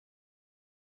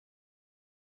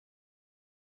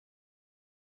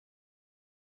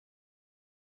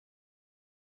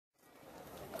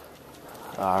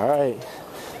All right,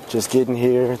 just getting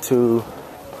here to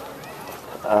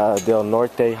Del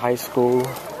Norte High School.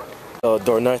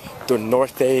 Del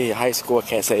Norte High School. I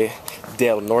can't say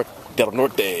Del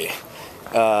Norte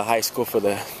High School for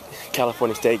the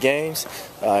California State Games.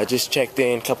 Just checked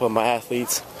in a couple of my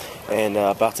athletes and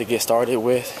about to get started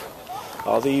with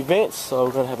all the events. So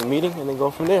we're gonna have a meeting and then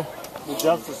go from there. The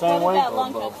jump's the same way?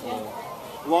 Long jump,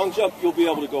 Long jump, you'll be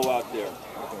able to go out there.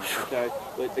 Okay,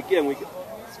 but again,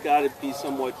 it's got to be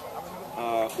somewhat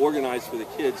organized for the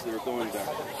kids that are going there. I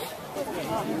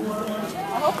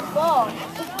hope it's long.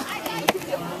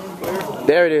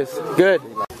 There it is. Good.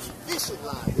 Fishing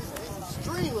line. This is a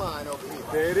stream line over here.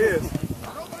 There it is.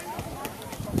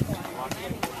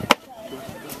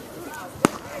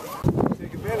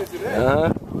 Take advantage of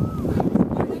that.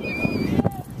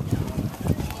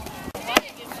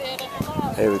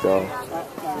 Here we go.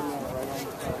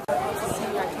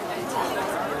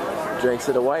 Drinks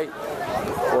of the White,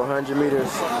 400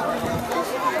 meters.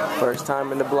 First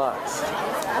time in the blocks.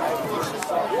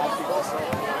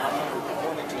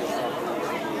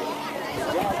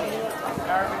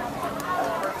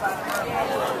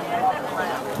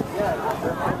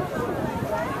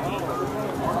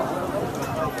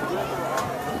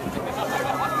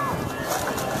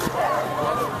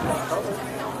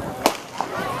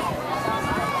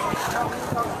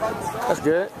 That's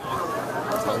good.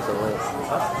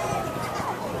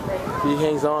 He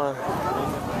hangs on. No,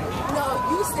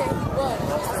 you said he was.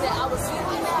 You said I was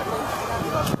sleeping that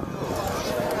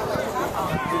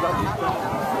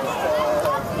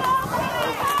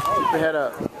Keep your head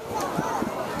up.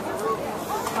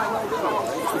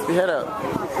 Keep your head up.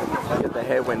 Get the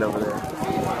headwind over there.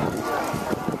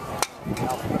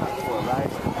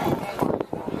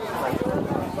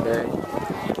 Okay.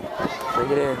 Bring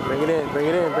it in, bring it in, bring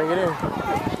it in, bring it in.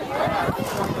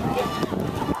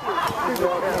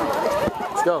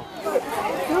 Let's go.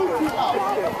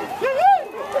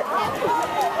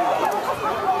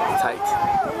 Tight.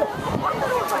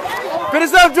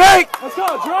 Finish up, Drake! Let's go,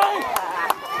 Drake!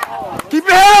 Keep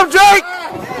your head up, Drake!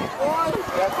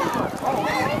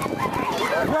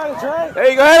 There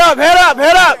you go, head up, head up,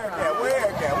 head up!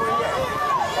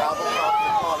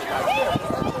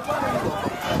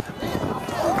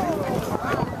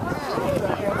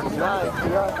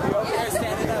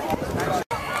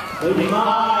 Moving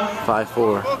on.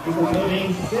 5-4.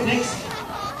 Moving next.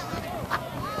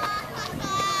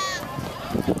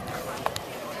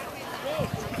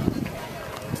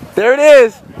 There it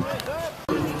is.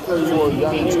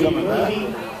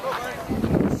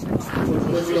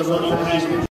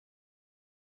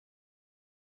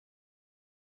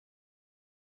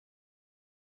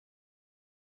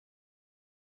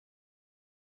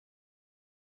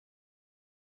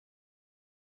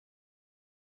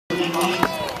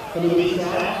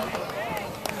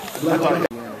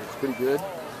 It's pretty good.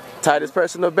 Tightest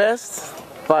personal best.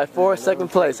 5-4, second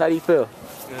place. How do you feel?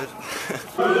 Good.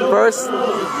 First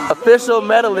official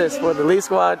medalist for the Lee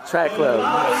Squad Track Club.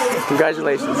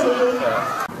 Congratulations.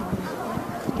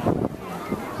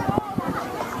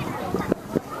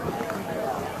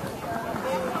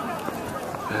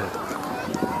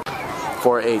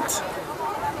 4-8.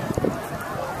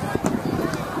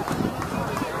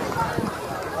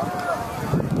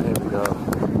 There we go.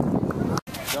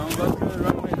 Don't go through the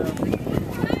runway though.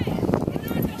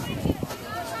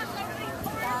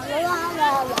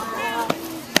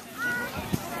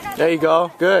 There you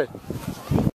go. Good.